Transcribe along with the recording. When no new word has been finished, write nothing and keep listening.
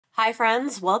Hi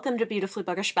friends, welcome to Beautifully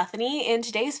Bookish Bethany. In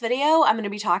today's video, I'm going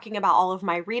to be talking about all of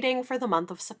my reading for the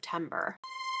month of September.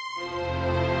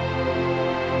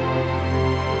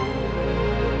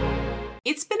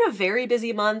 It's been a very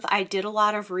busy month. I did a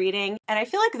lot of reading, and I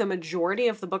feel like the majority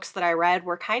of the books that I read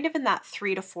were kind of in that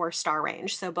 3 to 4 star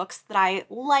range. So books that I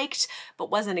liked but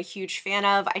wasn't a huge fan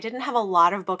of. I didn't have a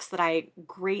lot of books that I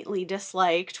greatly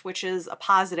disliked, which is a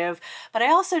positive, but I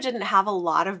also didn't have a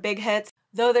lot of big hits,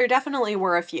 though there definitely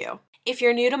were a few. If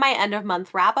you're new to my end of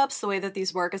month wrap-ups, the way that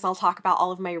these work is I'll talk about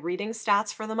all of my reading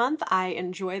stats for the month. I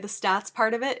enjoy the stats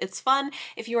part of it. It's fun.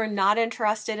 If you are not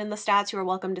interested in the stats, you are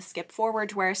welcome to skip forward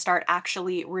to where I start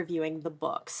actually reviewing the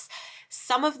books.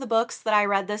 Some of the books that I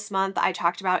read this month I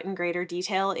talked about in greater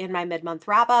detail in my mid-month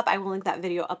wrap-up. I will link that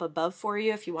video up above for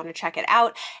you if you want to check it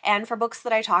out. And for books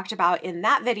that I talked about in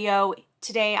that video,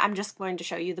 today I'm just going to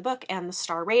show you the book and the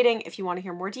star rating. If you want to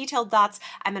hear more detailed thoughts,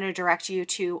 I'm going to direct you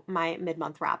to my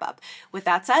mid-month wrap-up. With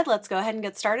that said, let's go ahead and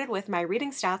get started with my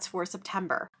reading stats for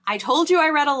September. I told you I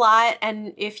read a lot,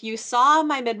 and if you saw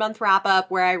my mid-month wrap-up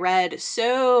where I read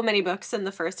so many books in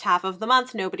the first half of the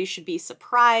month, nobody should be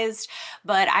surprised,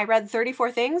 but I read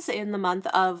 34 things in the month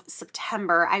of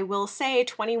September. I will say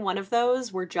 21 of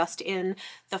those were just in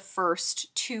the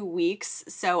first 2 weeks,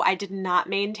 so I did not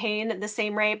maintain the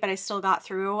same rate, but I still got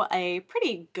through a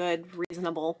pretty good,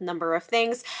 reasonable number of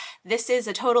things. This is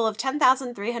a total of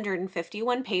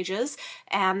 10,351 pages,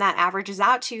 and that averages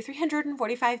out to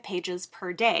 345 pages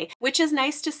per day, which is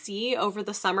nice to see. Over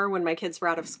the summer when my kids were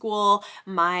out of school,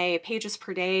 my pages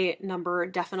per day number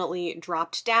definitely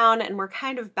dropped down, and we're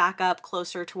kind of back up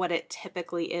closer to what it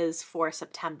typically is for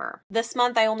September. This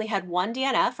month I only had one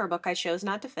DNF, or book I chose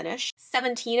not to finish.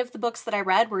 17 of the books that I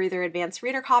read were either advanced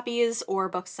reader copies or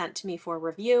books sent to me for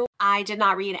review. I did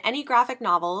not read any graphic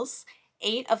novels.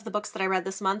 8 of the books that I read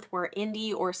this month were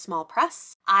indie or small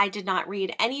press. I did not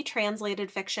read any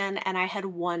translated fiction, and I had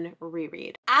 1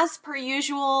 reread. As per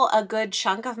usual, a good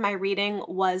chunk of my reading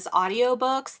was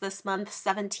audiobooks. This month,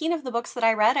 17 of the books that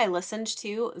I read I listened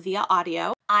to via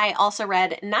audio. I also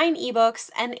read 9 ebooks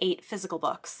and 8 physical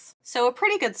books. So a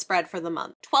pretty good spread for the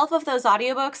month. 12 of those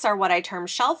audiobooks are what I term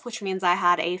shelf, which means I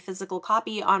had a physical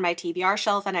copy on my TBR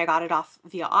shelf and I got it off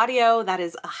via audio. That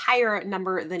is a higher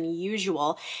number than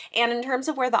usual. And in terms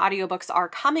of where the audiobooks are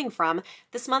coming from,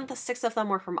 this month 6 of them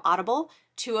were from Audible,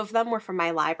 2 of them were from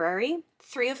my library,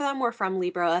 3 of them were from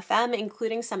Libro FM,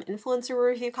 including some influencer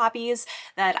review copies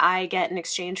that I get in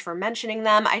exchange for mentioning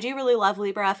them. I do really love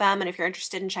Libro FM, and if you're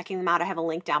interested in checking them out, I have a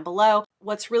link down below.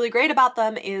 What's really great about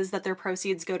them is that their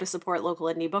proceeds go to support local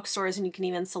indie bookstores, and you can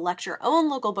even select your own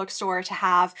local bookstore to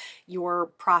have your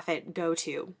profit go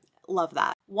to. Love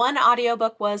that. 1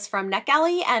 audiobook was from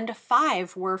NetGalley and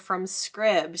 5 were from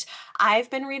Scribd. I've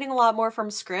been reading a lot more from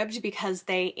Scribd because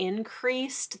they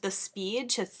increased the speed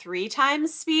to 3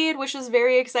 times speed, which is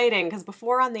very exciting because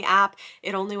before on the app,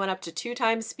 it only went up to 2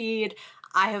 times speed.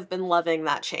 I have been loving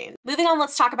that change. Moving on,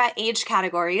 let's talk about age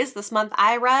categories. This month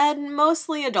I read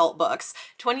mostly adult books.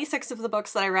 26 of the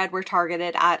books that I read were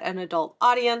targeted at an adult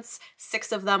audience,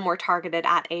 6 of them were targeted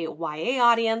at a YA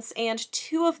audience, and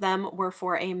 2 of them were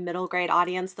for a middle grade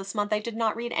audience. This month I did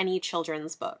not read any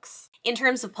children's books. In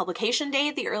terms of publication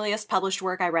date, the earliest published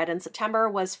work I read in September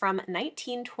was from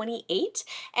 1928,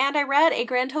 and I read a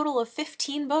grand total of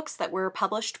 15 books that were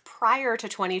published prior to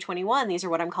 2021. These are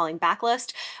what I'm calling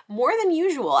backlist. More than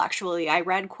usual, actually. I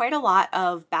read quite a lot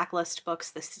of backlist books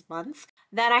this month.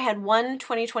 Then I had 1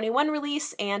 2021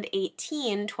 release and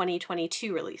 18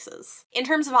 2022 releases. In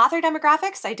terms of author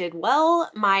demographics, I did well.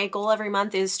 My goal every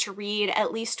month is to read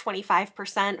at least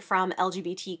 25% from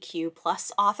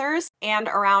LGBTQ+ authors and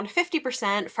around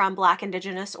 50% from Black,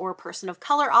 Indigenous, or person of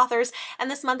color authors. And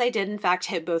this month I did in fact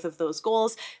hit both of those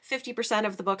goals. 50%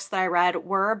 of the books that I read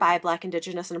were by Black,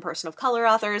 Indigenous, and person of color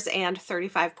authors, and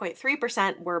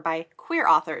 35.3% were by queer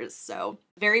authors. So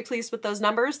very pleased with those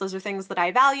numbers. Those are things that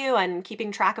I value, and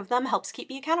keeping track of them helps keep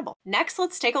me accountable. Next,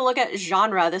 let's take a look at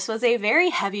genre. This was a very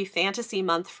heavy fantasy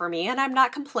month for me, and I'm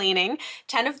not complaining.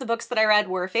 10 of the books that I read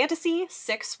were fantasy,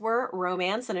 6 were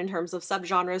romance, and in terms of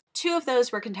subgenres, 2 of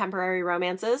those were contemporary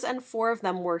romances, and 4 of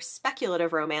them were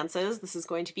speculative romances. This is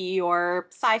going to be your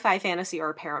sci-fi, fantasy,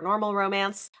 or paranormal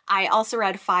romance. I also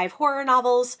read 5 horror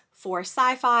novels, 4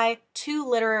 sci-fi, 2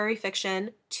 literary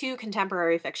fiction, 2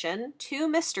 contemporary fiction, 2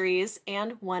 mysteries,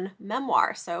 and 1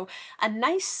 memoir. So a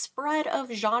nice spread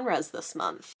of genres this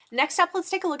month. Next up, let's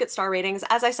take a look at star ratings.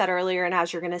 As I said earlier, and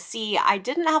as you're gonna see, I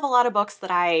didn't have a lot of books that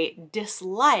I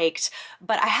disliked,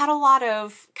 but I had a lot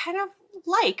of kind of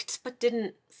liked, but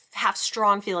didn't have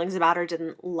strong feelings about or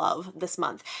didn't love this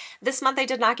month. This month I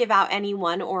did not give out any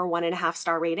 1 or 1.5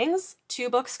 star ratings. 2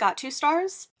 books got 2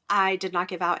 stars. I did not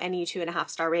give out any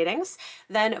 2.5-star ratings.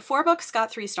 Then 4 books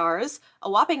got 3 stars, a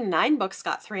whopping 9 books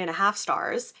got 3.5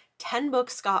 stars, 10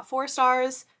 books got 4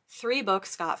 stars, 3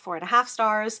 books got 4.5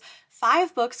 stars,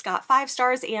 5 books got 5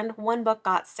 stars, and 1 book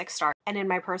got 6 stars. And in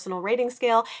my personal rating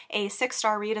scale, a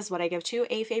 6-star read is what I give to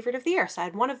a favorite of the year. So I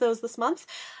had 1 of those this month.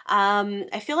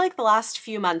 I feel like the last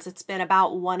few months it's been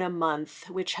about 1 a month,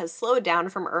 which has slowed down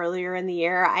from earlier in the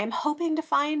year. I'm hoping to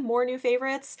find more new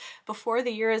favorites before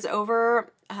the year is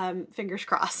over. Fingers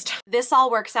crossed. This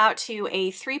all works out to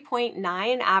a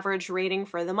 3.9 average rating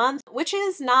for the month, which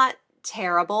is not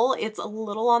terrible. It's a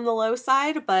little on the low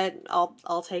side, but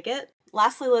I'll take it.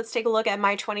 Lastly, let's take a look at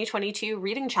my 2022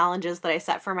 reading challenges that I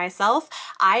set for myself.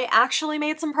 I actually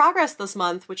made some progress this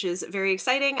month, which is very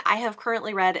exciting. I have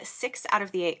currently read 6 out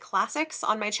of the 8 classics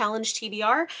on my challenge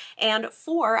TBR and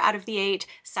 4 out of the 8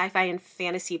 sci-fi and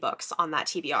fantasy books on that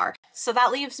TBR. So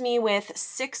that leaves me with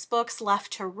 6 books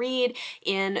left to read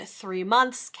in 3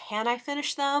 months. Can I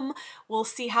finish them? We'll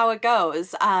see how it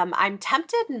goes. I'm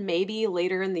tempted maybe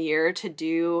later in the year to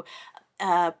do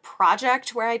a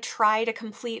project where I try to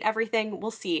complete everything.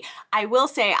 We'll see. I will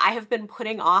say I have been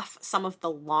putting off some of the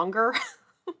longer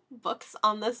books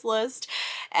on this list.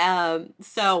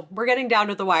 So we're getting down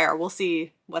to the wire. We'll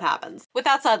see what happens. With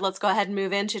that said, let's go ahead and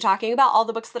move into talking about all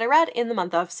the books that I read in the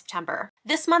month of September.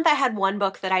 This month I had 1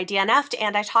 book that I DNF'd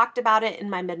and I talked about it in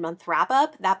my mid-month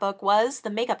wrap-up. That book was The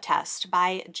Makeup Test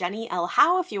by Jenny L.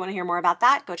 Howe. If you want to hear more about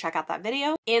that, go check out that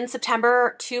video. In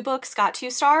September, 2 books got 2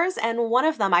 stars and 1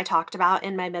 of them I talked about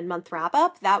in my mid-month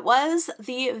wrap-up. That was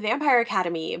The Vampire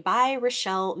Academy by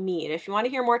Rochelle Mead. If you want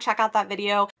to hear more, check out that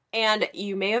video. And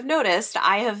you may have noticed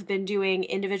I have been doing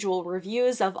individual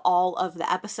reviews of all of the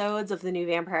episodes of the new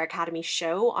Vampire Academy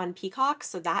show on Peacock,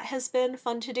 so that has been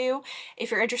fun to do.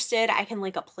 If you're interested, I can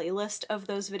link a playlist of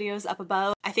those videos up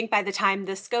above. I think by the time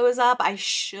this goes up, I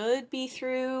should be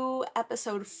through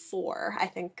episode 4, I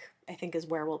think is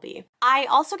where we'll be. I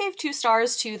also gave 2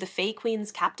 stars to The Fae Queen's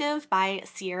Captive by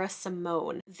Sierra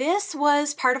Simone. This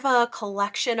was part of a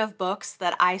collection of books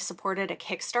that I supported a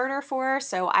Kickstarter for,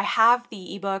 so I have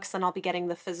the ebooks and I'll be getting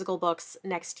the physical books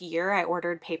next year. I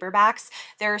ordered paperbacks.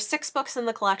 There are 6 books in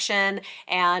the collection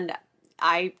and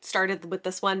I started with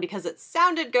this one because it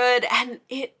sounded good and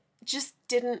it just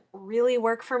didn't really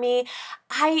work for me.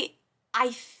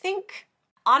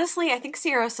 Honestly, I think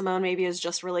Sierra Simone maybe is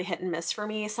just really hit and miss for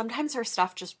me. Sometimes her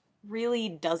stuff just really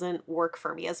doesn't work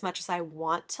for me as much as I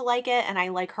want to like it, and I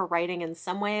like her writing in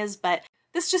some ways, but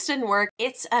this just didn't work.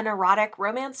 It's an erotic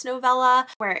romance novella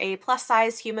where a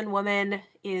plus-size human woman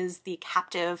is the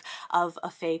captive of a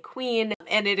fae queen,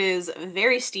 and it is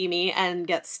very steamy and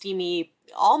gets steamy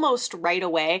almost right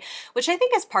away, which I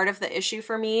think is part of the issue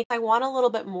for me. I want a little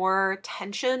bit more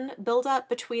tension build up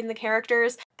between the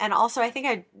characters, and also I think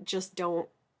I just don't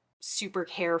super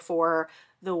care for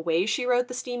the way she wrote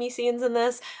the steamy scenes in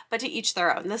this, but to each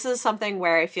their own. This is something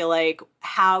where I feel like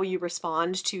how you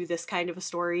respond to this kind of a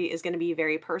story is going to be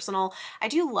very personal. I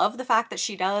do love the fact that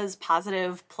she does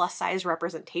positive plus-size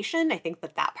representation. I think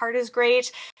that that part is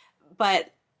great,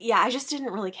 but yeah, I just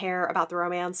didn't really care about the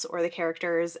romance or the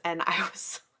characters, and I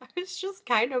was just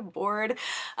kind of bored.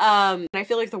 And I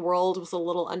feel like the world was a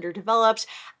little underdeveloped.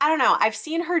 I don't know. I've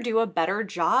seen her do a better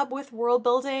job with world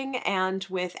building and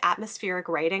with atmospheric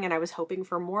writing, and I was hoping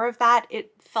for more of that.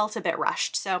 It felt a bit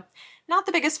rushed. So not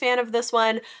the biggest fan of this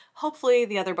one. Hopefully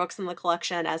the other books in the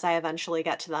collection, as I eventually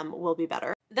get to them, will be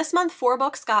better. This month, 4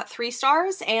 books got 3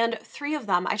 stars, and 3 of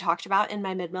them I talked about in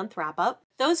my mid-month wrap-up.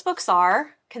 Those books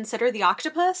are Consider the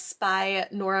Octopus by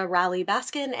Nora Raleigh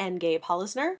Baskin and Gabe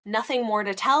Hollisner, Nothing More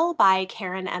to Tell by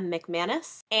Karen M.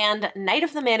 McManus, and Night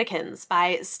of the Mannequins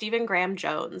by Stephen Graham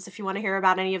Jones. If you want to hear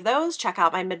about any of those, check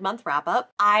out my mid-month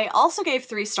wrap-up. I also gave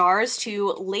 3 stars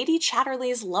to Lady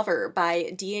Chatterley's Lover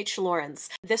by D.H. Lawrence.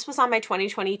 This was on my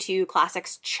 2022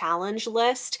 Classics Challenge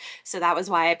list, so that was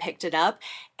why I picked it up,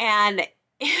 and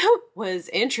it was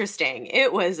interesting.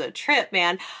 It was a trip,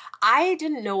 man. I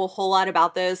didn't know a whole lot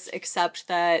about this except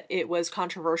that it was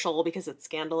controversial because it's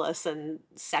scandalous and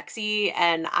sexy,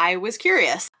 and I was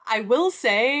curious. I will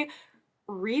say,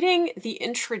 reading the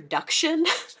introduction,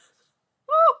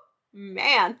 oh,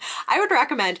 man, I would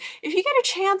recommend, if you get a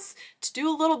chance to do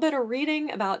a little bit of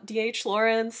reading about D.H.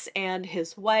 Lawrence and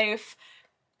his wife,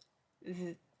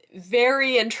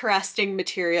 very interesting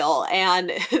material, and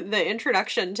the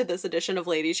introduction to this edition of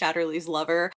Lady Chatterley's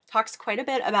Lover talks quite a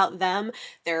bit about them,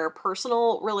 their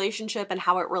personal relationship, and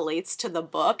how it relates to the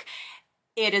book.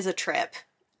 It is a trip.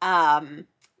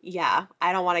 Yeah,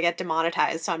 I don't want to get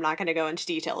demonetized, so I'm not going to go into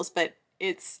details, but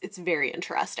it's very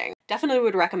interesting. Definitely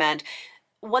would recommend.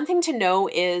 One thing to know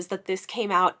is that this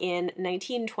came out in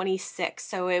 1926,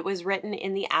 so it was written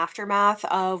in the aftermath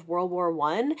of World War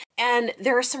I. And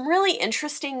there are some really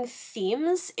interesting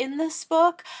themes in this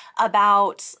book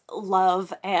about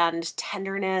love and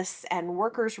tenderness and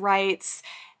workers' rights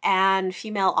and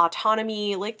female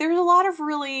autonomy. Like, there's a lot of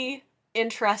really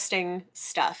interesting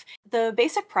stuff. The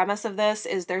basic premise of this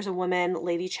is there's a woman,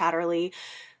 Lady Chatterley,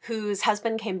 whose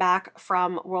husband came back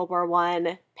from World War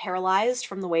I paralyzed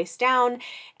from the waist down,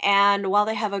 and while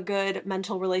they have a good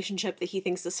mental relationship that he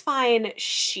thinks is fine,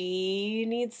 she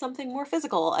needs something more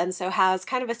physical, and so has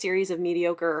kind of a series of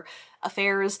mediocre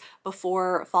affairs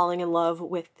before falling in love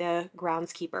with the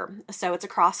groundskeeper. So it's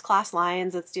across class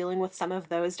lines, it's dealing with some of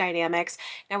those dynamics.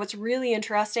 Now, what's really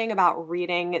interesting about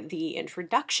reading the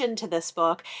introduction to this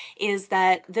book is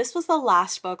that this was the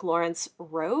last book Lawrence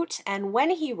wrote, and when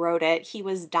he wrote it, he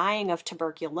was dying of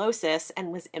tuberculosis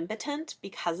and was impotent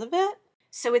because of it.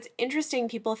 So it's interesting,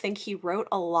 people think he wrote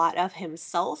a lot of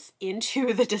himself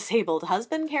into the disabled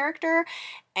husband character,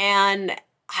 and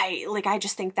I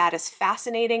just think that is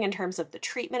fascinating in terms of the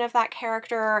treatment of that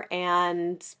character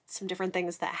and some different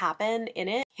things that happen in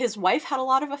it. His wife had a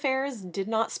lot of affairs, did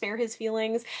not spare his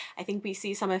feelings. I think we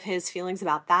see some of his feelings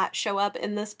about that show up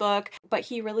in this book, but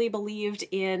he really believed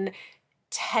in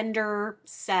tender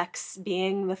sex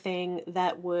being the thing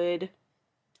that would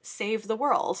save the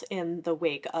world in the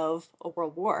wake of a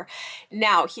world war.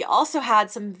 Now, he also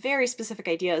had some very specific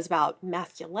ideas about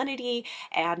masculinity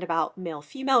and about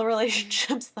male-female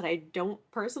relationships that I don't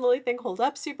personally think hold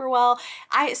up super well.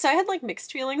 So I had like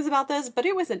mixed feelings about this, but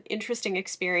it was an interesting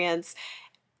experience.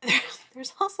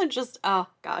 There's also just, oh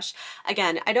gosh,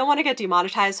 again, I don't want to get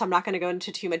demonetized, so I'm not going to go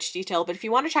into too much detail, but if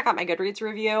you want to check out my Goodreads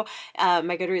review,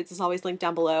 my Goodreads is always linked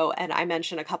down below, and I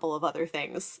mention a couple of other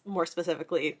things more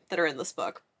specifically that are in this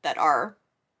book that are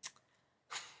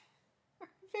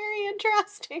very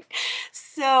interesting.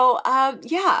 So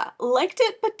yeah, liked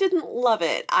it but didn't love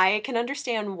it. I can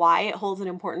understand why it holds an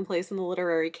important place in the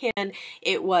literary canon.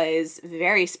 It was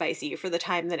very spicy for the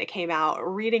time that it came out.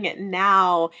 Reading it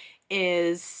now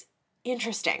is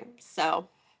interesting. So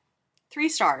 3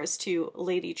 stars to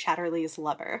Lady Chatterley's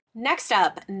Lover. Next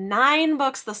up, 9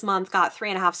 books this month got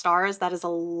 3.5 stars. That is a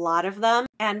lot of them.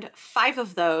 And 5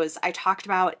 of those I talked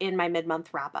about in my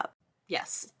mid-month wrap-up.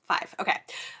 Yes, 5. Okay.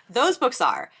 Those books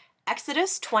are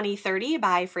Exodus 2030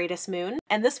 by Freydis Moon.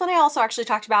 And this one I also actually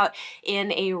talked about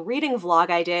in a reading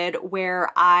vlog I did where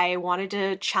I wanted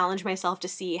to challenge myself to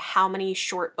see how many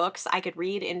short books I could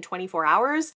read in 24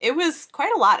 hours. It was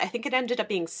quite a lot. I think it ended up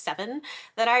being 7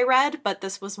 that I read, but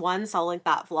this was one, so I'll link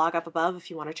that vlog up above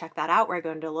if you want to check that out where I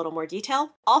go into a little more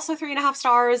detail. Also 3.5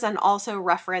 stars and also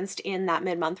referenced in that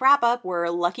mid-month wrap-up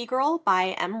were Lucky Girl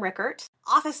by M. Rickert,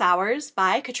 Office Hours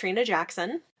by Katrina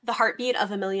Jackson, The Heartbeat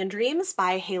of a Million Dreams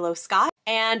by Halo Scott,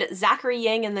 and Zachary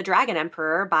Yang and the Dragon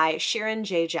Emperor by Shirin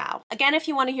J. Zhao. Again, if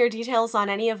you want to hear details on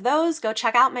any of those, go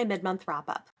check out my mid-month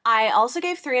wrap-up. I also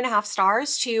gave 3.5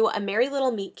 stars to A Merry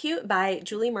Little Meet Cute by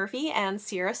Julie Murphy and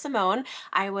Sierra Simone.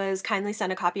 I was kindly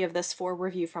sent a copy of this for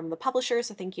review from the publisher,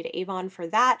 so thank you to Avon for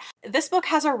that. This book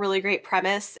has a really great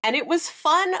premise, and it was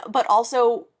fun, but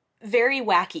also very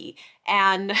wacky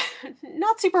and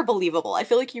not super believable. I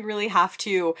feel like you really have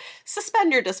to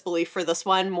suspend your disbelief for this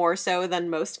one more so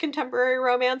than most contemporary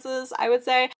romances, I would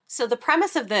say. So the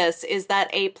premise of this is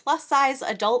that a plus-size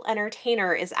adult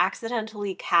entertainer is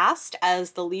accidentally cast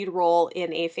as the lead role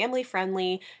in a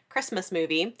family-friendly Christmas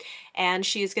movie, and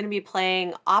she's going to be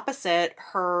playing opposite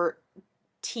her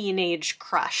teenage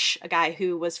crush, a guy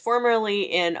who was formerly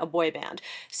in a boy band.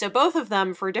 So both of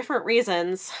them, for different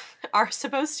reasons, are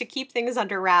supposed to keep things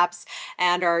under wraps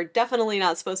and are definitely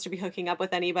not supposed to be hooking up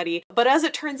with anybody. But as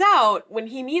it turns out, when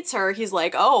he meets her, he's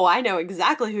like, oh, I know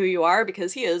exactly who you are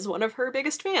because he is one of her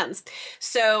biggest fans.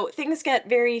 So things get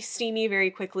very steamy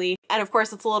very quickly. And of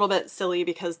course, it's a little bit silly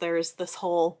because there's this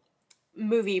whole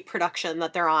movie production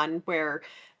that they're on where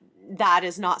that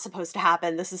is not supposed to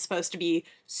happen. This is supposed to be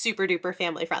super duper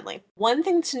family friendly. One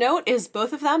thing to note is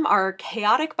both of them are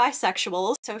chaotic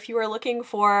bisexuals. So if you are looking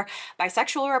for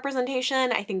bisexual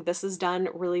representation, I think this is done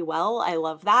really well. I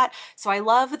love that. So I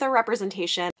love the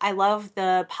representation. I love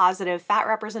the positive fat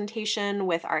representation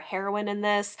with our heroine in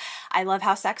this. I love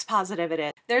how sex positive it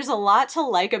is. There's a lot to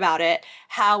like about it.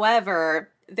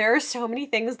 However, there are so many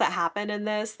things that happen in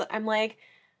this that I'm like,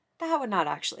 that would not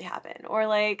actually happen, or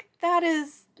like,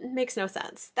 makes no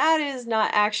sense. That is not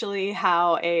actually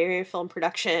how a film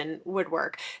production would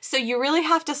work. So you really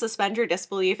have to suspend your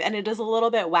disbelief, and it is a little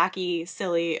bit wacky,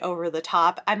 silly, over the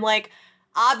top. I'm like,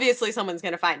 obviously someone's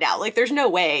gonna find out. Like, there's no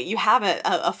way. You have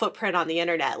a footprint on the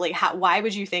internet. Like, why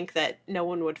would you think that no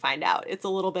one would find out? It's a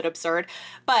little bit absurd.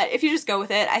 But if you just go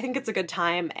with it, I think it's a good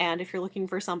time. And if you're looking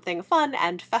for something fun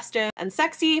and festive and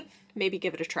sexy, maybe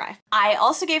give it a try. I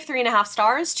also gave 3.5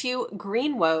 stars to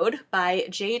Greenwood by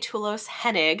J. Toulouse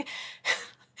Hennig.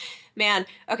 Man,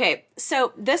 okay,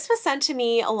 so this was sent to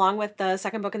me along with the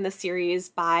second book in the series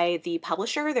by the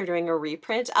publisher. They're doing a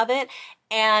reprint of it,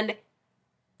 and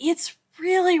it's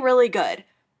really, really good,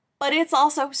 but it's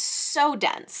also so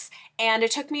dense, and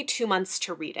it took me 2 months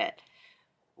to read it,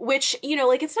 which, you know,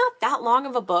 like, it's not that long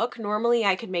of a book. Normally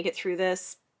I could make it through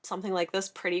this, something like this,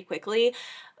 pretty quickly,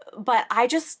 but I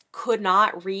just could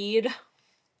not read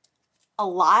a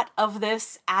lot of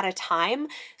this at a time.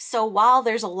 So while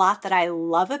there's a lot that I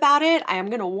love about it, I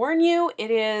am going to warn you, it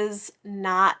is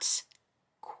not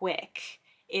quick.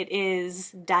 It is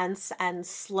dense and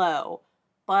slow,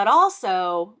 but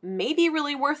also maybe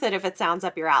really worth it if it sounds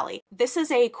up your alley. This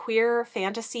is a queer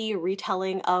fantasy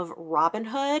retelling of Robin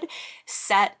Hood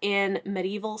set in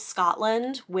medieval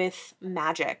Scotland with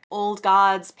magic, old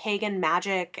gods, pagan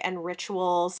magic and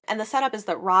rituals. And the setup is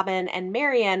that Robin and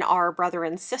Marian are brother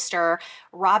and sister.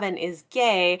 Robin is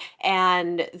gay,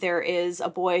 and there is a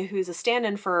boy who's a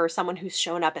stand-in for someone who's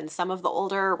shown up in some of the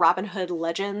older Robin Hood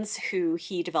legends who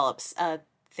he develops a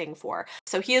thing for.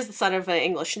 So he is the son of an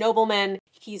English nobleman.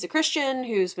 He's a Christian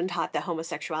who's been taught that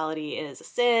homosexuality is a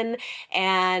sin,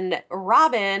 and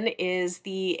Robin is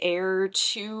the heir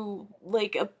to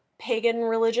like a pagan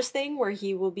religious thing where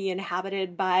he will be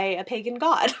inhabited by a pagan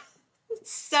god.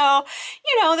 So,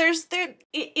 you know,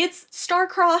 it's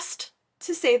star-crossed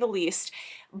to say the least,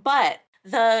 but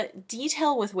the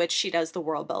detail with which she does the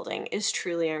world building is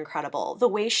truly incredible. The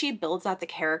way she builds out the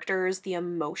characters, the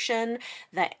emotion,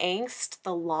 the angst,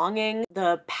 the longing,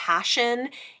 the passion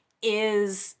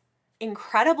is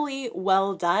incredibly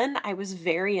well done. I was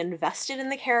very invested in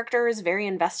the characters, very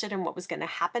invested in what was going to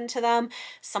happen to them.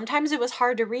 Sometimes it was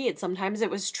hard to read, sometimes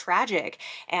it was tragic,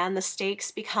 and the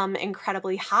stakes become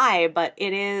incredibly high, but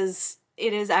it is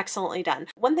excellently done.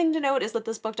 One thing to note is that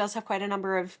this book does have quite a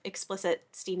number of explicit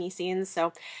steamy scenes,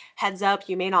 so heads up,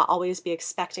 you may not always be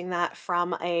expecting that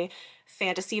from a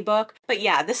fantasy book. But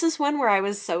yeah, this is one where I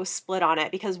was so split on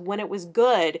it, because when it was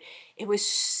good, it was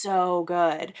so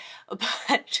good.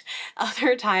 But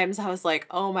other times I was like,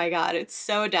 oh my God, it's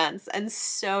so dense and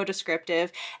so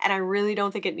descriptive, and I really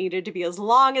don't think it needed to be as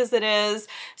long as it is.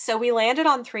 So we landed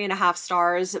on 3.5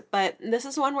 stars, but this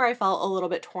is one where I felt a little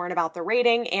bit torn about the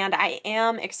rating, and I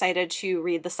am excited to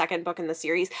read the second book in the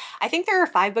series. I think there are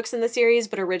 5 books in the series,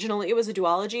 but originally it was a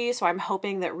duology, so I'm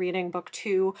hoping that reading book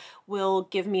 2 will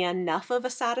give me enough of a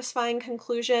satisfying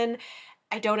conclusion.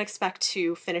 I don't expect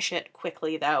to finish it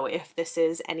quickly though, if this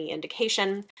is any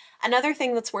indication. Another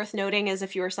thing that's worth noting is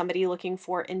if you're somebody looking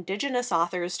for Indigenous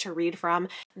authors to read from,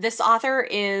 this author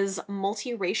is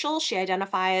multiracial. She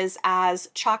identifies as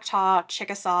Choctaw,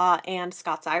 Chickasaw, and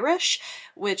Scots-Irish,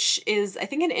 which is, I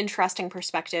think, an interesting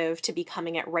perspective to be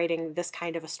coming at writing this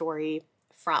kind of a story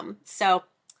from. So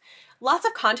lots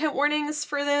of content warnings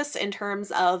for this in terms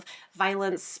of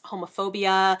violence,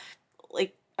 homophobia,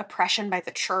 like oppression by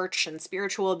the church and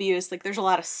spiritual abuse. Like, there's a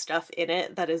lot of stuff in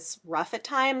it that is rough at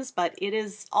times, but it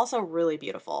is also really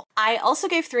beautiful. I also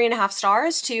gave 3.5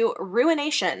 stars to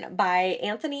Ruination by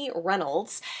Anthony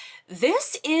Reynolds.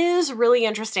 This is really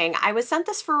interesting. I was sent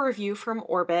this for review from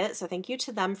Orbit, so thank you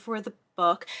to them for the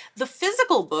book. The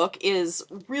physical book is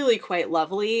really quite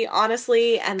lovely,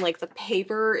 honestly, and like the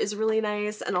paper is really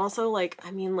nice, and also like,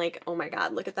 I mean, like, oh my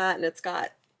God, look at that, and it's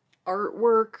got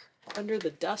artwork under the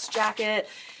dust jacket.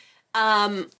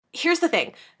 Here's the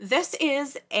thing. This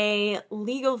is a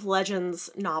League of Legends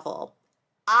novel.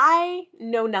 I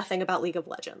know nothing about League of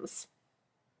Legends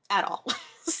at all.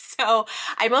 So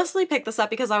I mostly picked this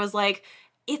up because I was like,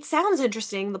 it sounds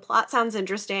interesting, the plot sounds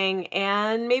interesting,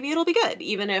 and maybe it'll be good,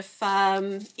 even if I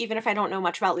don't know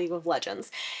much about League of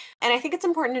Legends. And I think it's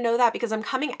important to know that because I'm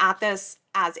coming at this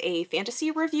as a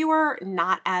fantasy reviewer,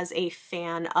 not as a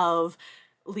fan of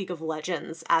League of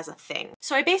Legends as a thing.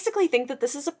 So I basically think that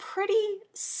this is a pretty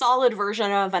solid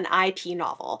version of an IP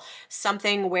novel,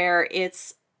 something where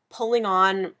it's pulling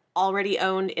on already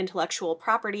owned intellectual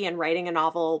property and writing a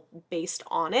novel based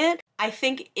on it. I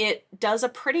think it does a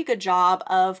pretty good job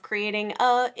of creating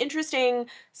a interesting,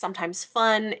 sometimes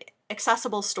fun,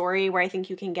 accessible story where I think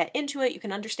you can get into it, you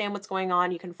can understand what's going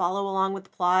on, you can follow along with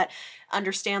the plot,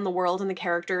 understand the world and the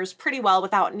characters pretty well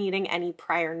without needing any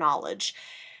prior knowledge.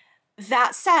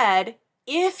 That said,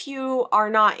 if you are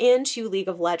not into League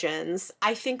of Legends,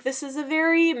 I think this is a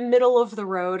very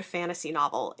middle-of-the-road fantasy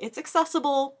novel. It's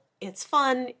accessible, It's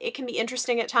fun. It can be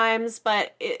interesting at times,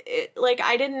 but like,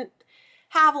 I didn't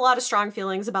have a lot of strong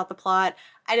feelings about the plot.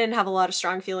 I didn't have a lot of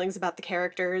strong feelings about the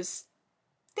characters.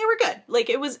 They were good. Like,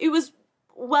 it was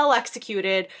well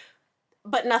executed,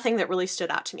 but nothing that really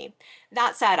stood out to me.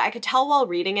 That said, I could tell while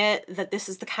reading it that this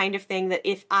is the kind of thing that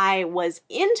if I was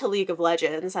into League of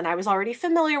Legends and I was already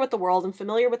familiar with the world and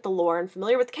familiar with the lore and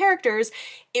familiar with the characters,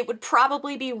 it would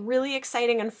probably be really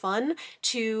exciting and fun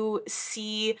to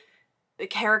see the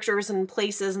characters and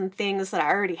places and things that I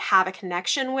already have a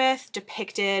connection with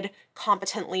depicted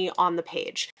competently on the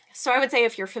page. So I would say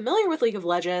if you're familiar with League of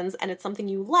Legends and it's something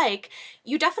you like,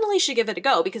 you definitely should give it a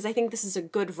go, because I think this is a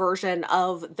good version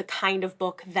of the kind of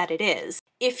book that it is.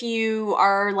 If you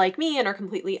are like me and are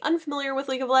completely unfamiliar with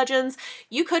League of Legends,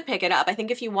 you could pick it up. I think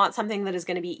if you want something that is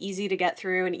going to be easy to get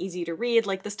through and easy to read,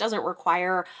 like, this doesn't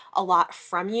require a lot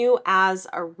from you as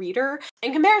a reader.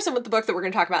 In comparison with the book that we're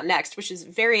going to talk about next, which is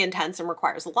very intense and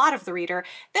requires a lot of the reader,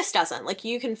 this doesn't. Like,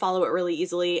 you can follow it really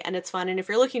easily and it's fun. And if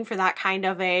you're looking for that kind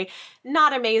of a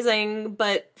not amazing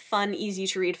but fun, easy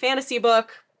to read fantasy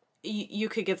book, you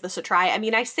could give this a try. I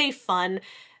mean, I say fun,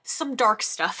 some dark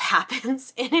stuff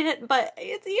happens in it, but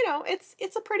it's, you know,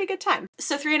 it's a pretty good time.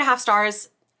 So 3.5 stars.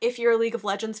 If you're a League of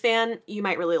Legends fan, you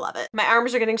might really love it. My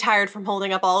arms are getting tired from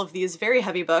holding up all of these very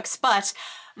heavy books, but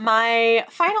my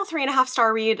final 3.5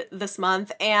 star read this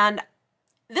month, and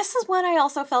this is when I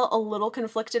also felt a little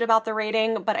conflicted about the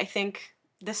rating, but I think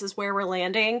this is where we're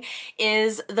landing,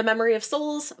 is The Memory of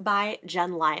Souls by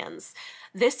Jen Lyons.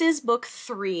 This is book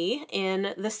 3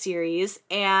 in the series,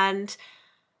 and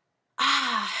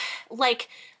like,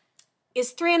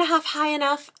 is 3.5 high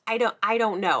enough? I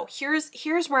don't know. Here's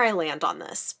where I land on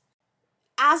this.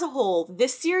 As a whole,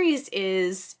 this series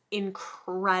is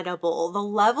incredible. The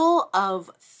level of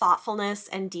thoughtfulness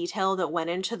and detail that went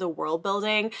into the world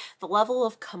building, the level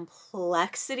of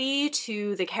complexity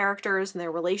to the characters and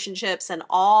their relationships and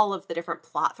all of the different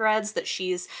plot threads that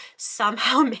she's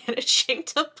somehow managing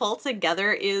to pull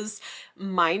together is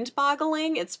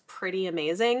mind-boggling. It's pretty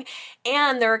amazing.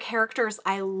 And there are characters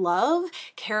I love,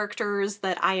 characters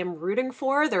that I am rooting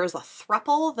for. There's a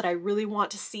throuple that I really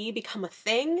want to see become a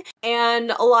thing,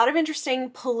 and a lot of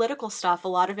interesting political stuff, a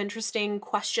lot of interesting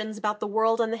questions about the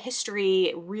world and the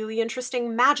history, really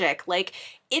interesting magic. Like,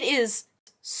 it is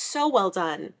so well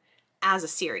done as a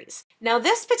series. Now,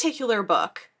 this particular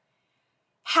book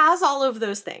has all of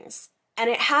those things, and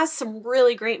it has some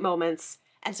really great moments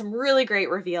and some really great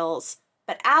reveals,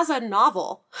 but as a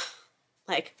novel,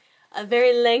 like a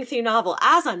very lengthy novel,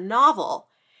 as a novel,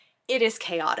 it is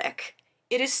chaotic.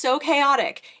 It is so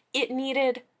chaotic. It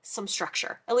needed some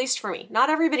structure, at least for me. Not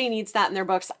everybody needs that in their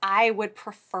books. I would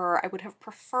have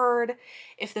preferred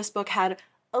if this book had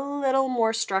a little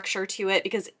more structure to it,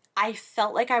 because I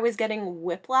felt like I was getting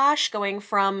whiplash going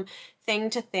from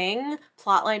thing to thing,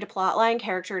 plotline to plotline,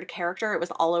 character to character. It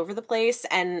was all over the place,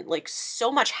 and like,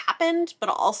 so much happened, but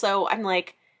also I'm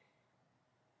like,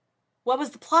 what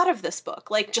was the plot of this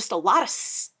book? Like, just a lot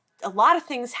of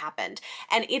things happened.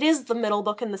 And it is the middle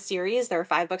book in the series. There are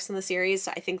 5 books in the series,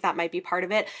 so I think that might be part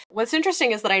of it. What's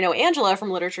interesting is that I know Angela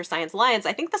from Literature Science Alliance,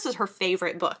 I think this is her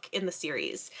favorite book in the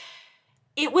series.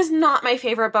 It was not my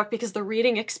favorite book because the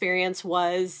reading experience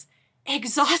was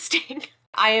exhausting.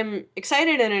 I am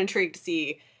excited and intrigued to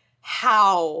see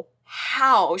how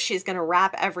she's gonna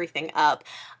wrap everything up.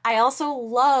 I also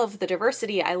love the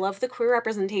diversity. I love the queer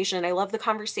representation. I love the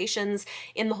conversations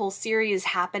in the whole series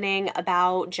happening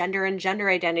about gender and gender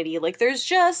identity. Like, there's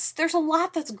a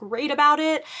lot that's great about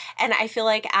it. And I feel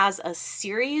like as a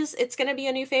series, it's gonna be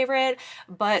a new favorite.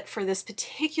 But for this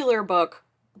particular book,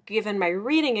 given my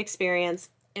reading experience,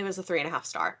 it was a 3.5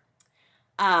 star.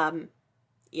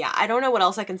 Yeah, I don't know what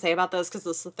else I can say about this because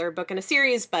this is the 3rd book in a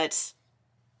series, but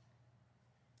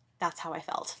that's how I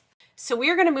felt. So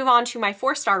we are going to move on to my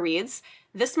 4-star reads.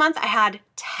 This month I had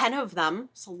 10 of them,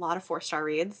 so a lot of 4-star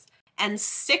reads, and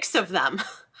 6 of them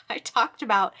I talked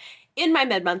about in my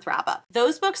mid-month wrap-up.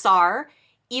 Those books are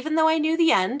Even Though I Knew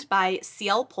the End by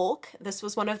C.L. Polk. This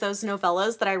was one of those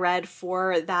novellas that I read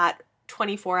for that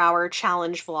 24-hour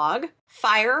challenge vlog.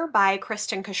 Fire by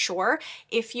Kristen Kishore.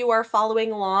 If you are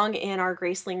following along in our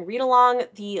Graceling read along,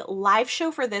 the live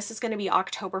show for this is going to be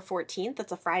October 14th.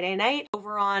 It's a Friday night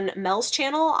over on Mel's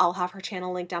channel. I'll have her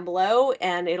channel linked down below,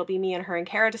 and it'll be me and her and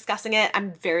Kara discussing it.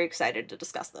 I'm very excited to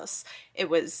discuss this. It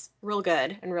was real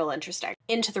good and real interesting.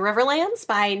 Into the Riverlands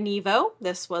by Nevo.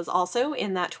 This was also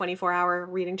in that 24-hour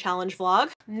reading challenge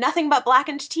vlog. Nothing But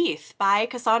Blackened Teeth by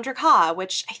Cassandra Kah,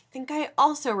 which I think I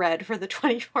also read for the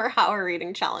 24-hour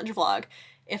reading challenge vlog.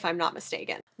 if I'm not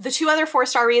mistaken. The two other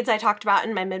 4-star reads I talked about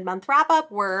in my mid-month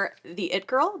wrap-up were The It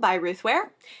Girl by Ruth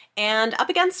Ware and Up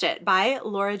Against It by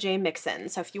Laura J. Mixon.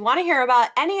 So if you want to hear about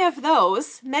any of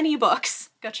those many books,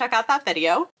 go check out that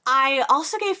video. I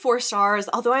also gave 4 stars,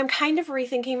 although I'm kind of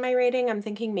rethinking my rating. I'm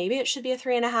thinking maybe it should be a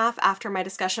 3.5 after my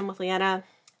discussion with Leanna.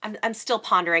 I'm still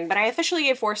pondering, but I officially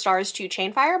gave 4 stars to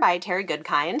Chainfire by Terry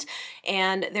Goodkind,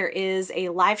 and there is a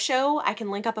live show I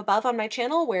can link up above on my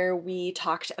channel where we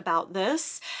talked about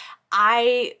this.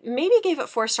 I maybe gave it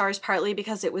 4 stars partly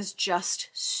because it was just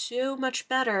so much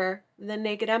better than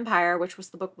Naked Empire, which was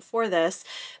the book before this,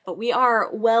 but we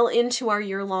are well into our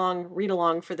year-long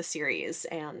read-along for the series,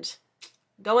 and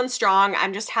going strong.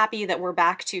 I'm just happy that we're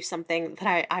back to something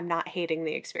that I'm not hating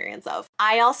the experience of.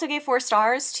 I also gave 4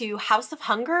 stars to House of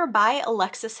Hunger by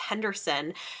Alexis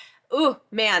Henderson. Ooh,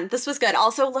 man, this was good.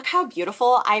 Also, look how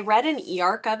beautiful. I read an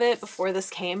e-arc of it before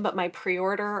this came, but my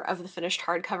pre-order of the finished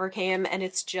hardcover came, and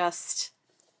it's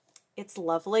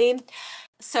lovely.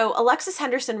 So Alexis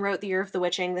Henderson wrote The Year of the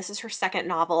Witching. This is her 2nd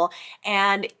novel,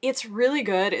 and it's really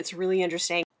good. It's really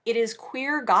interesting. It is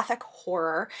queer gothic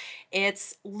horror.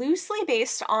 It's loosely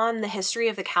based on the history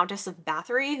of the Countess of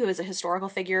Bathory, who is a historical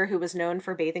figure who was known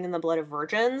for bathing in the blood of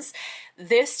virgins.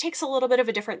 This takes a little bit of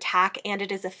a different tack, and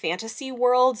it is a fantasy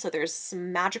world, so there's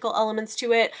some magical elements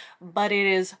to it, but it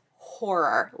is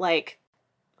horror, like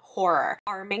horror.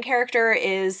 Our main character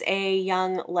is a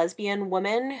young lesbian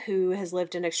woman who has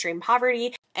lived in extreme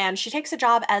poverty, and she takes a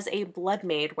job as a blood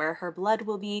maid where her blood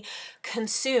will be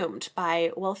consumed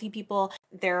by wealthy people.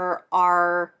 There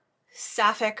are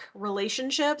sapphic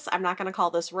relationships. I'm not going to call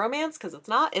this romance because it's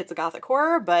not. It's a gothic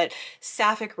horror, but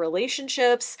sapphic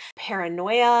relationships,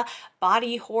 paranoia,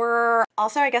 body horror.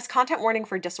 Also, I guess content warning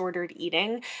for disordered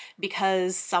eating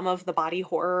because some of the body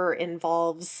horror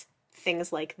involves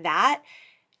things like that.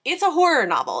 It's a horror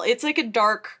novel. It's like a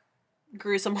dark,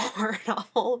 gruesome horror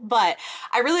novel, but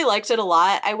I really liked it a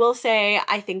lot. I will say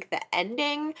I think the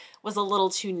ending was a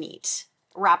little too neat,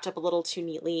 wrapped up a little too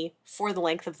neatly for the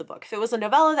length of the book. If it was a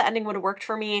novella, the ending would have worked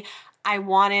for me. I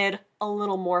wanted a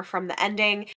little more from the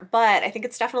ending, but I think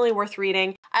it's definitely worth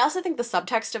reading. I also think the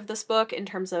subtext of this book in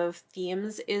terms of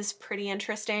themes is pretty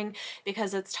interesting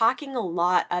because it's talking a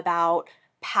lot about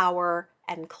power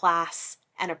and class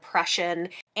and oppression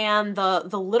and the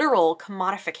literal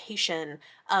commodification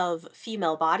of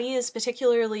female bodies,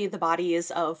 particularly the bodies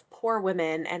of poor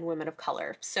women and women of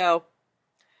color. So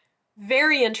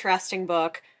very interesting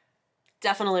book.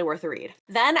 Definitely worth a read.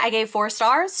 Then I gave 4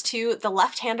 stars to The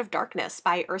Left Hand of Darkness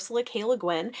by Ursula K. Le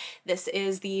Guin. This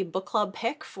is the book club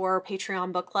pick for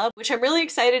Patreon Book Club, which I'm really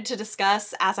excited to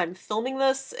discuss as I'm filming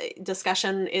this.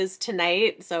 Discussion is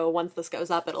tonight, so once this goes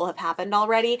up, it'll have happened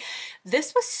already.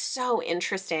 This was so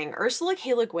interesting. Ursula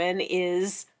K. Le Guin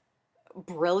is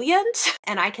brilliant,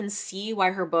 and I can see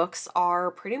why her books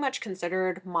are pretty much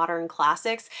considered modern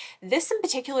classics. This in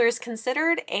particular is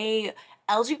considered a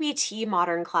LGBT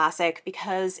modern classic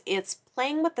because it's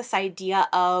playing with this idea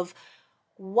of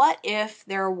what if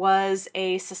there was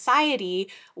a society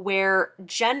where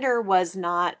gender was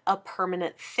not a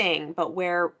permanent thing, but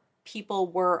where people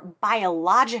were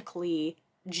biologically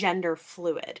gender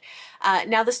fluid.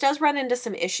 Now this does run into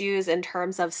some issues in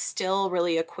terms of still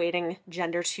really equating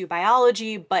gender to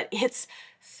biology, but it's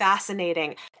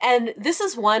fascinating. And this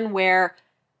is one where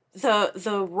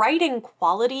the writing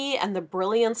quality and the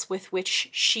brilliance with which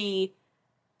she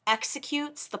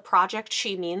executes the project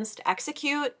she means to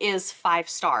execute is 5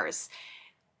 stars.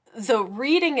 The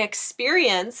reading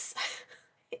experience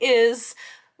is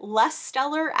less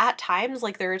stellar at times.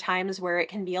 Like there are times where it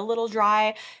can be a little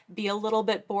dry, be a little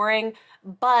bit boring,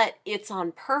 but it's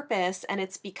on purpose, and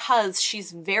it's because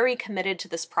she's very committed to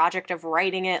this project of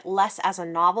writing it less as a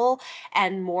novel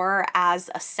and more as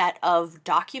a set of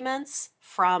documents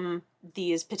from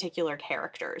these particular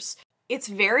characters. It's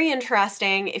very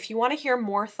interesting. If you want to hear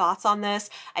more thoughts on this,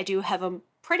 I do have a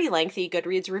pretty lengthy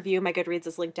Goodreads review. My Goodreads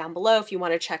is linked down below if you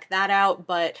want to check that out,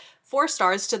 but 4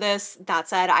 stars to this. That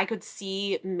said, I could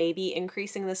see maybe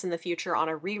increasing this in the future on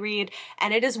a reread,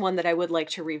 and it is one that I would like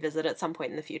to revisit at some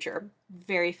point in the future.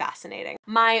 Very fascinating.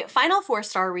 My final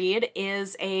 4-star read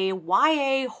is a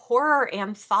YA horror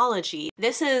anthology.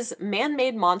 This is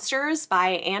Man-Made Monsters by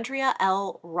Andrea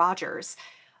L. Rogers.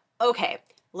 Okay,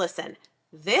 listen.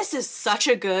 This is such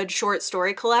a good short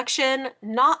story collection.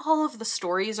 Not all of the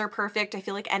stories are perfect. I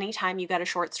feel like anytime you get a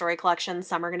short story collection,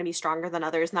 some are going to be stronger than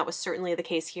others, and that was certainly the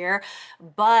case here.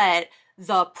 But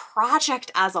the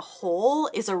project as a whole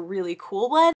is a really cool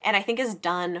one and I think is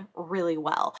done really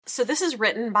well. So this is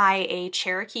written by a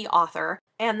Cherokee author,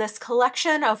 and this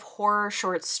collection of horror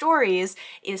short stories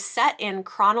is set in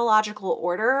chronological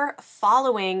order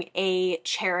following a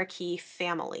Cherokee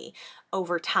family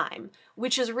over time,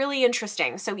 which is really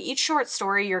interesting. So each short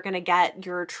story, you're going to get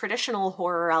your traditional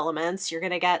horror elements. You're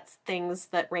going to get things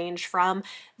that range from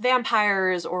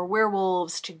vampires or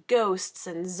werewolves to ghosts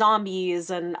and zombies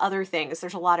and other things.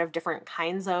 There's a lot of different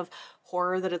kinds of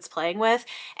horror that it's playing with,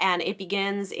 and it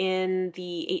begins in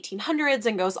the 1800s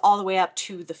and goes all the way up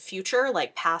to the future,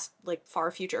 like past, like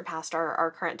far future past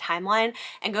our current timeline,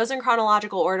 and goes in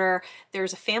chronological order.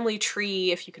 There's a family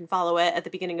tree, if you can follow it, at the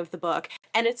beginning of the book,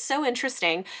 and it's so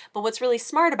interesting. But what's really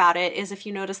smart about it is, if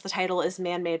you notice, the title is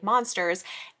Man-Made Monsters,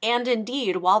 and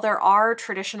indeed, while there are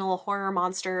traditional horror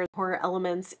monsters, horror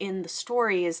elements in the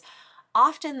stories,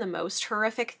 often the most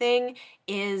horrific thing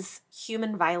is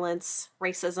human violence,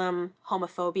 racism,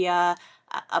 homophobia,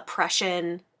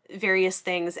 oppression, various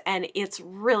things, and it's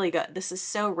really good. This is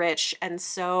so rich and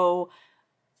so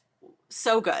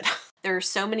good. There are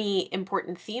so many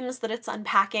important themes that it's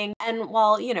unpacking, and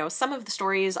while, you know, some of the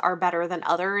stories are better than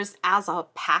others, as a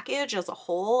package, as a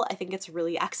whole, I think it's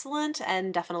really excellent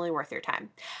and definitely worth your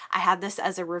time. I had this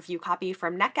as a review copy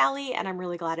from NetGalley, and I'm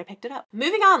really glad I picked it up.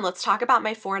 Moving on, let's talk about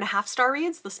my 4.5-star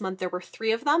reads. This month there were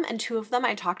 3 of them, and 2 of them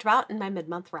I talked about in my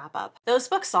mid-month wrap-up. Those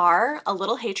books are A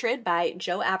Little Hatred by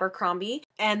Joe Abercrombie,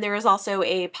 and there is also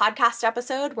a podcast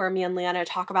episode where me and Leanna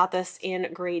talk about this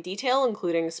in great detail,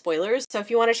 including spoilers. So if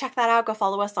you want to check that out, go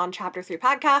follow us on Chapter 3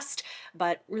 podcast,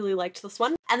 but really liked this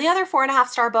one. And the other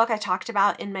 4.5-star book I talked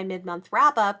about in my mid-month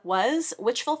wrap-up was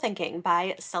Witchful Thinking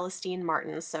by Celestine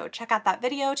Martin, so check out that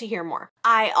video to hear more.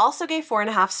 I also gave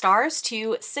 4.5 stars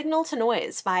to Signal to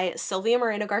Noise by Sylvia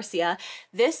Moreno Garcia.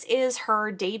 This is her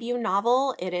debut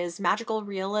novel. It is magical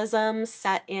realism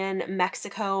set in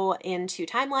Mexico in 2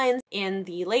 timelines, in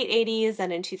the late 80s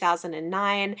and in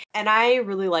 2009, and I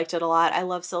really liked it a lot. I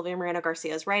love Sylvia Moreno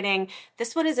Garcia's writing.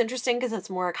 This one is interesting because it's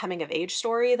more a coming-of-age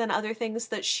story than other things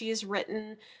that she's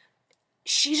written.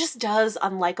 She just does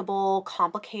unlikable,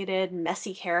 complicated,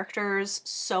 messy characters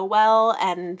so well,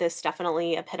 and this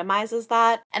definitely epitomizes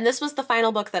that. And this was the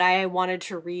final book that I wanted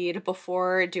to read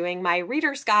before doing my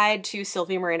reader's guide to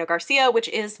Sylvia Moreno Garcia, which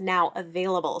is now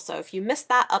available. So if you missed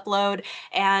that upload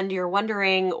and you're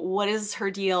wondering what is her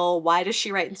deal, why does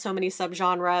she write in so many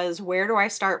subgenres, where do I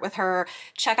start with her,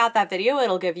 check out that video.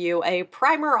 It'll give you a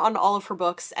primer on all of her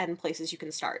books and places you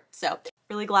can start. So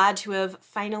really glad to have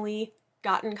finally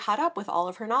gotten caught up with all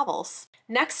of her novels.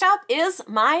 Next up is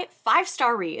my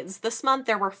 5-star reads. This month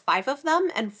there were 5 of them,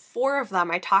 and 4 of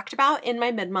them I talked about in my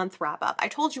mid-month wrap-up. I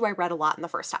told you I read a lot in the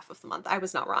first half of the month. I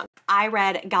was not wrong. I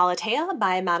read Galatea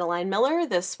by Madeline Miller.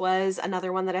 This was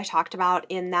another one that I talked about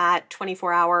in that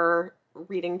 24-hour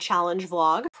reading challenge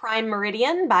vlog. Prime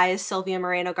Meridian by Sylvia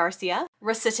Moreno Garcia.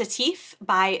 Recitatif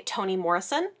by Toni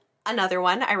Morrison. Another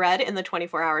one I read in the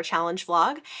 24-hour challenge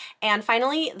vlog. And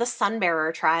finally, The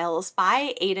Sunbearer Trials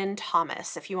by Aidan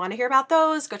Thomas. If you want to hear about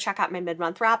those, go check out my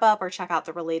mid-month wrap-up or check out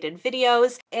the related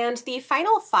videos. And the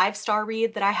final 5-star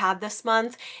read that I had this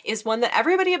month is one that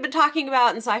everybody had been talking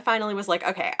about, and so I finally was like,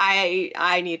 okay,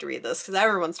 I need to read this because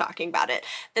everyone's talking about it.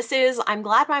 This is I'm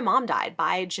Glad My Mom Died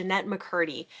by Jeanette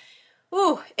McCurdy.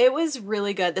 Ooh, it was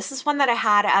really good. This is one that I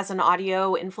had as an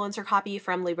audio influencer copy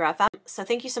from Libra FM, so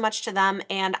thank you so much to them,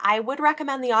 and I would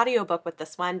recommend the audiobook with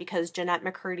this one because Jeanette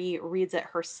McCurdy reads it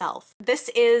herself. This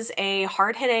is a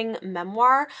hard-hitting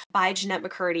memoir by Jeanette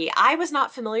McCurdy. I was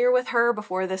not familiar with her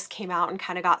before this came out and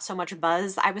kind of got so much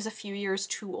buzz. I was a few years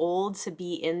too old to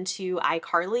be into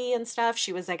iCarly and stuff.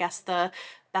 She was, I guess, the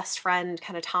best friend,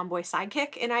 kind of tomboy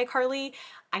sidekick in iCarly.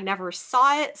 I never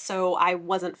saw it, so I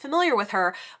wasn't familiar with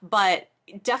her, but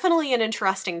definitely an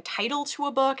interesting title to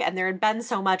a book, and there had been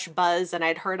so much buzz and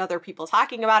I'd heard other people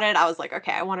talking about it. I was like,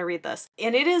 okay, I want to read this.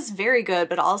 And it is very good,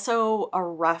 but also a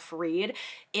rough read.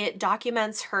 It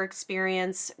documents her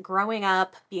experience growing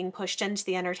up, being pushed into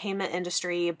the entertainment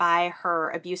industry by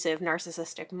her abusive,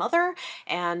 narcissistic mother,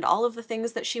 and all of the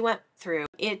things that she went through.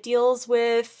 It deals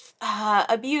with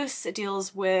abuse, it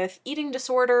deals with eating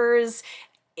disorders,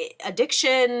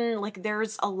 addiction, like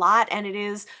there's a lot, and it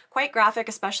is quite graphic,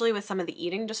 especially with some of the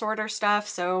eating disorder stuff,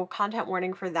 so content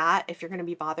warning for that if you're going to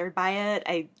be bothered by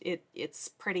it. It's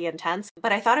pretty intense,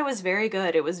 but I thought it was very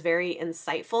good. It was very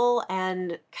insightful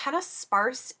and kind of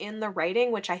sparse in the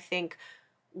writing, which I think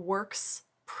works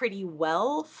pretty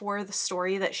well for the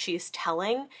story that she's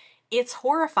telling. It's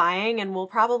horrifying and will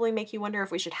probably make you wonder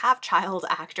if we should have child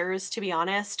actors, to be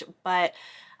honest, but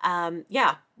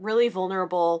yeah, really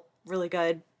vulnerable, really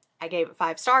good. I gave it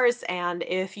 5 stars, and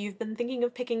if you've been thinking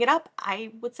of picking it up,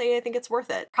 I would say I think it's worth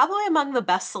it. Probably among the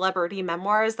best celebrity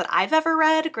memoirs that I've ever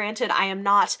read. Granted, I am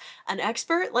not an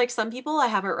expert like some people. I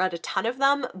haven't read a ton of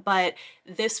them, but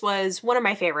this was one of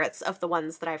my favorites of the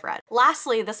ones that I've read.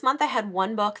 Lastly, this month I had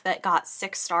one book that got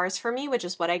 6 stars for me, which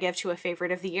is what I give to a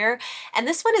favorite of the year. And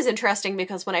this one is interesting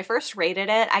because when I first rated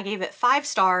it, I gave it 5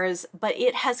 stars, but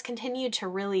it has continued to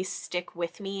really stick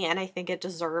with me, and I think it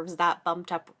deserves that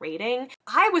bumped up rating.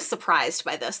 I was surprised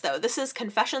by this though. This is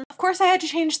Confessions. Of course I had to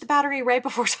change the battery right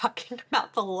before talking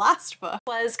about the last book. It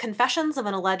was Confessions of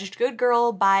an Alleged Good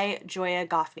Girl by Joya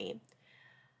Goffney.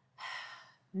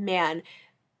 Man,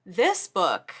 this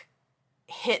book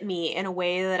hit me in a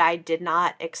way that I did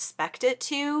not expect it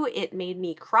to. It made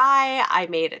me cry. I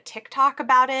made a TikTok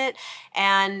about it.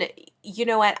 And you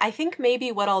know what? I think maybe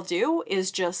what I'll do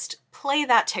is just play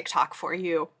that TikTok for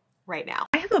you right now.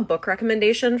 I have a book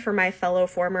recommendation for my fellow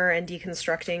former and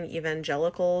deconstructing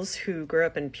evangelicals who grew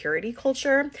up in purity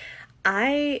culture.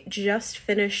 I just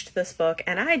finished this book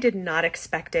and I did not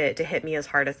expect it to hit me as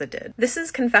hard as it did. This is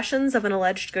Confessions of an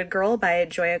Alleged Good Girl by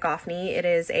Joya Goffney. It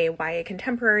is a YA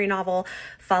contemporary novel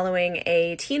following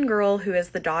a teen girl who is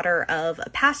the daughter of a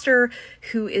pastor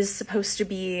who is supposed to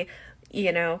be,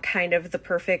 you know, kind of the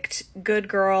perfect good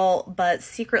girl, but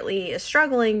secretly is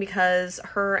struggling because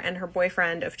her and her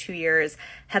boyfriend of 2 years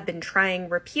have been trying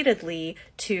repeatedly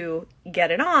to get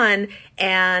it on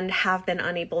and have been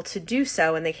unable to do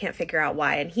so, and they can't figure out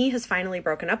why. And he has finally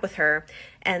broken up with her,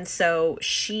 and so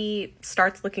she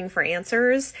starts looking for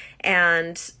answers,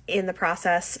 and in the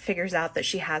process figures out that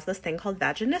she has this thing called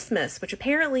vaginismus, which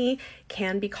apparently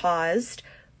can be caused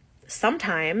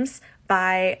sometimes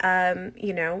by,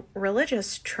 you know,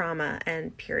 religious trauma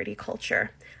and purity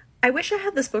culture. I wish I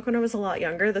had this book when I was a lot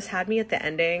younger. This had me at the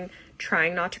ending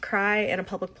trying not to cry in a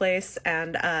public place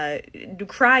and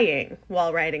crying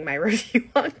while writing my review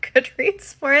on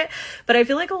Goodreads for it. But I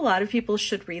feel like a lot of people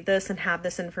should read this and have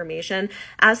this information.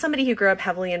 As somebody who grew up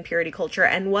heavily in purity culture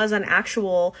and was an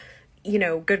actual, you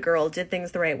know, good girl, did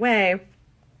things the right way,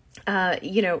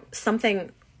 you know,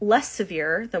 something less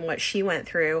severe than what she went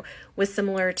through was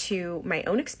similar to my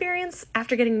own experience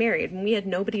after getting married. When we had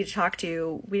nobody to talk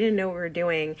to, we didn't know what we were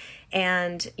doing.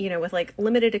 And, you know, with like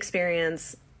limited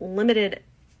experience, limited,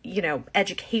 you know,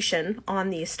 education on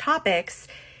these topics,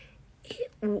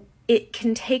 it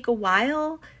can take a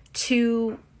while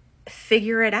to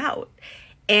figure it out.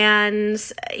 And,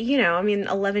 you know, I mean,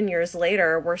 11 years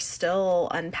later, we're still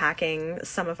unpacking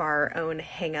some of our own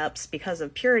hangups because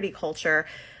of purity culture.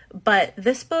 But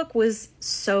this book was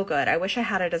so good. I wish I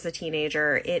had it as a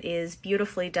teenager. It is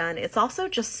beautifully done. It's also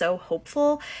just so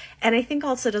hopeful. And I think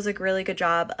also does a really good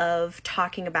job of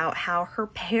talking about how her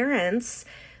parents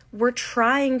were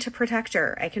trying to protect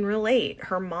her. I can relate.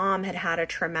 Her mom had had a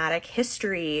traumatic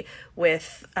history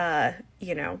with,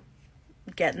 you know,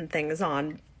 getting things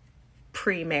on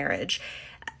pre-marriage.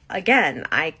 Again,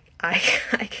 I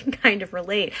can kind of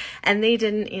relate. And they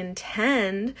didn't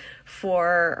intend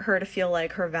for her to feel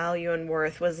like her value and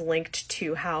worth was linked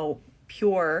to how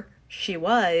pure she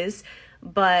was,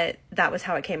 but that was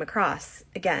how it came across.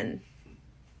 Again,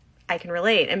 I can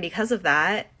relate. And because of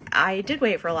that, I did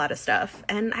wait for a lot of stuff,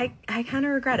 and I kind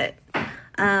of regret it.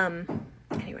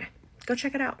 Anyway, go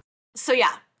check it out. So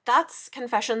yeah, that's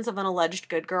Confessions of an Alleged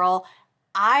Good Girl.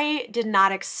 I did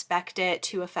not expect it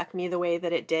to affect me the way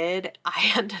that it did.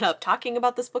 I ended up talking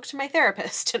about this book to my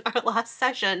therapist in our last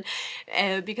session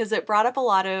because it brought up a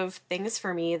lot of things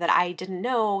for me that I didn't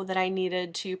know that I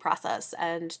needed to process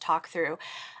and talk through.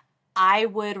 I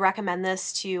would recommend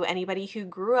this to anybody who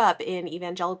grew up in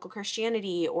evangelical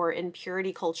Christianity or in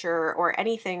purity culture or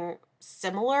anything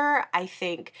similar. I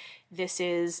think this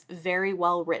is very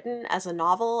well written as a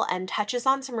novel and touches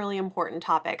on some really important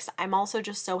topics. I'm also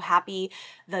just so happy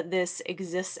that this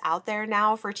exists out there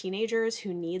now for teenagers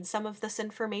who need some of this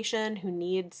information, who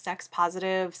need sex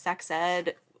positive sex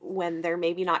ed when they're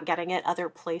maybe not getting it other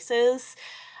places.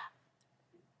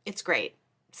 It's great.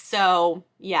 So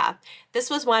yeah, this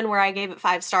was one where I gave it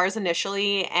 5 stars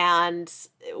initially, and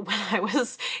when I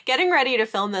was getting ready to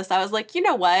film this, I was like, you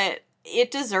know what?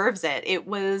 It deserves it. It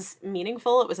was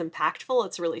meaningful. It was impactful.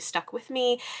 It's really stuck with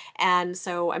me. And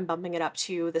so I'm bumping it up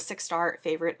to the 6-star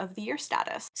favorite of the year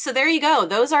status. So there you go.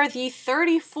 Those are the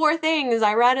 34 things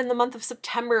I read in the month of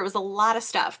September. It was a lot of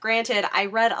stuff. Granted, I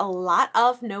read a lot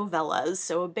of novellas,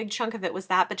 so a big chunk of it was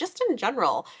that, but just in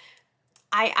general,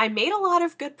 I made a lot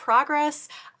of good progress.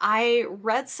 I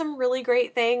read some really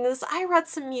great things. I read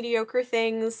some mediocre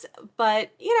things,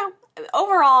 but you know,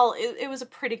 overall, it was a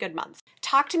pretty good month.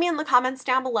 Talk to me in the comments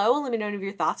down below. Let me know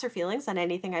your thoughts or feelings on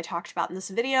anything I talked about in this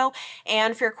video.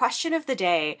 And for your question of the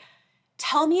day,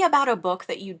 Tell me about a book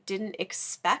that you didn't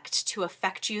expect to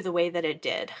affect you the way that it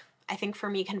did. I think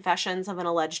for me, Confessions of an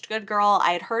Alleged Good Girl,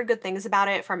 I had heard good things about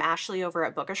it from Ashley over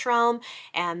at Bookish Realm,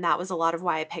 and that was a lot of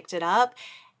why I picked it up.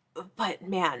 But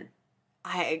man,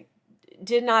 I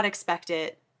did not expect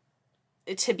it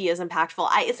to be as impactful.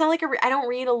 It's not like I don't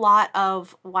read a lot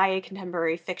of YA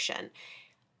contemporary fiction,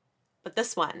 but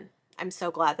this one, I'm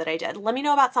so glad that I did. Let me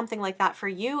know about something like that for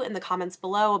you in the comments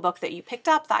below, a book that you picked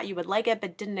up, thought you would like it,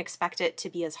 but didn't expect it to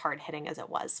be as hard-hitting as it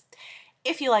was.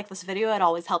 If you like this video, it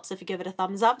always helps if you give it a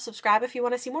thumbs up. Subscribe if you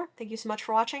want to see more. Thank you so much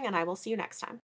for watching, and I will see you next time.